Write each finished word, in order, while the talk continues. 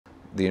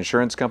the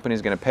insurance company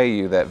is going to pay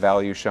you that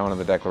value shown on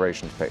the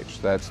declarations page.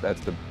 That's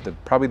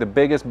probably the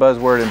biggest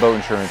buzzword in boat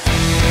insurance.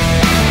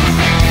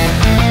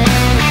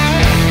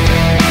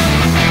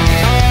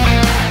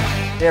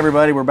 Hey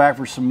everybody, we're back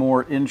for some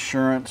more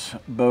insurance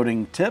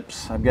boating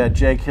tips. I've got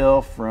Jake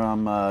Hill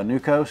from New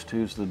Coast,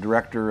 who's the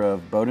director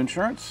of boat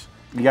insurance.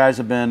 You guys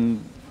have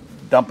been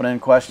dumping in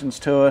questions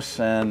to us,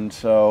 and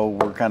so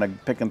we're kind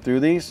of picking through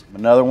these.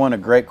 Another one, a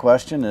great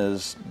question,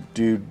 is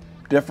do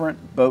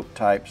different boat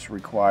types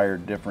require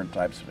different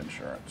types of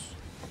insurance?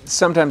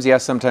 Sometimes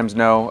yes, sometimes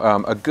no.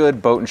 A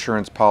good boat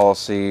insurance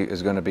policy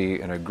is going to be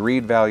an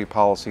agreed value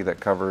policy that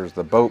covers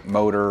the boat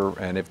motor,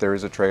 and if there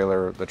is a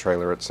trailer, the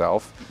trailer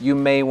itself. You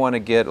may want to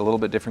get a little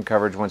bit different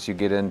coverage once you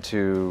get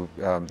into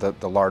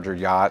the larger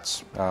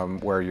yachts,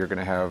 where you're going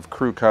to have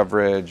crew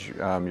coverage,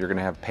 you're going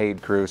to have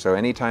paid crew. So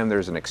anytime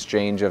there's an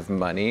exchange of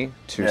money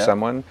to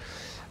someone,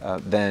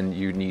 then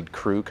you need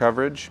crew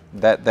coverage.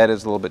 That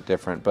is a little bit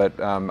different, but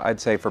I'd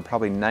say for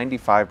probably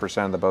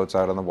 95% of the boats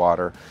out on the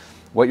water,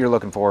 what you're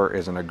looking for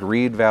is an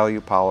agreed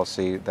value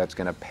policy that's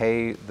going to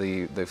pay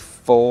the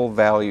full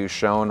value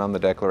shown on the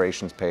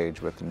declarations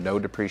page with no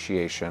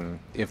depreciation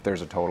if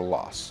there's a total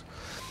loss.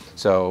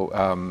 So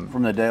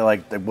from the day,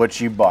 like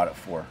what you bought it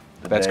for.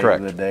 That's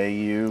correct. The day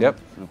you, the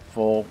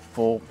full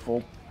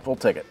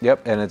ticket.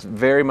 Yep, and it's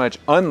very much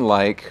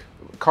unlike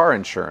car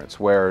insurance,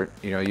 where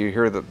you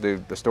hear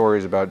the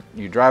stories about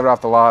you drive it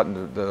off the lot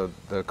and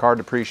the car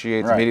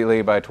depreciates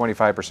immediately by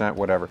 25%,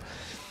 whatever.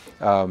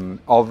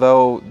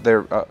 Although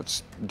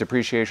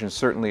depreciation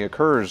certainly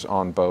occurs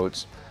on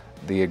boats,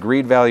 the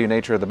agreed value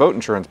nature of the boat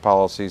insurance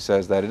policy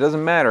says that it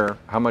doesn't matter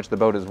how much the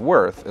boat is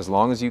worth, as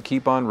long as you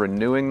keep on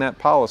renewing that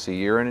policy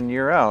year in and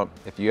year out.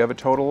 If you have a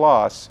total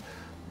loss,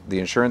 the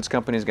insurance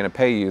company is going to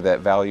pay you that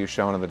value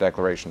shown on the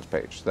declarations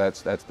page.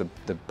 That's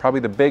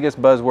probably the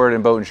biggest buzzword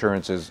in boat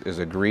insurance is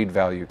agreed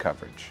value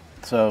coverage.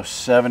 So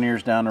 7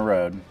 years down the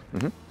road,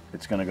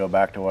 it's going to go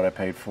back to what I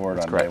paid for it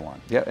on day one.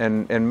 Yeah,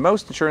 and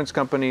most insurance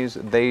companies,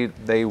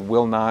 they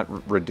will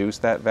not reduce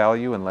that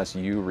value unless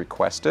you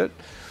request it.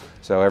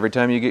 So every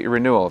time you get your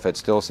renewal, if it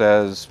still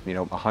says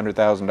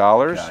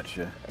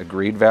 $100,000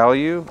 agreed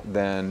value,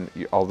 then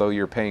although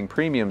you're paying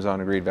premiums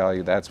on agreed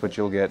value, that's what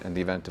you'll get in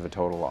the event of a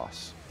total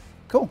loss.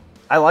 Cool.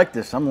 I like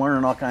this. I'm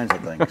learning all kinds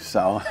of things.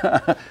 So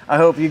I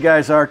hope you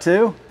guys are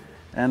too.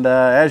 And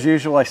as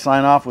usual, I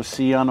sign off with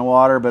see you on the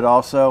water, but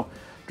also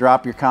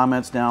drop your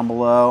comments down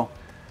below.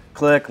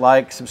 Click,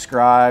 like,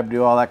 subscribe,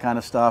 do all that kind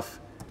of stuff.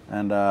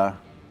 And I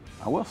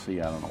will see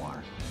you out on the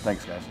water.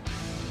 Thanks, guys.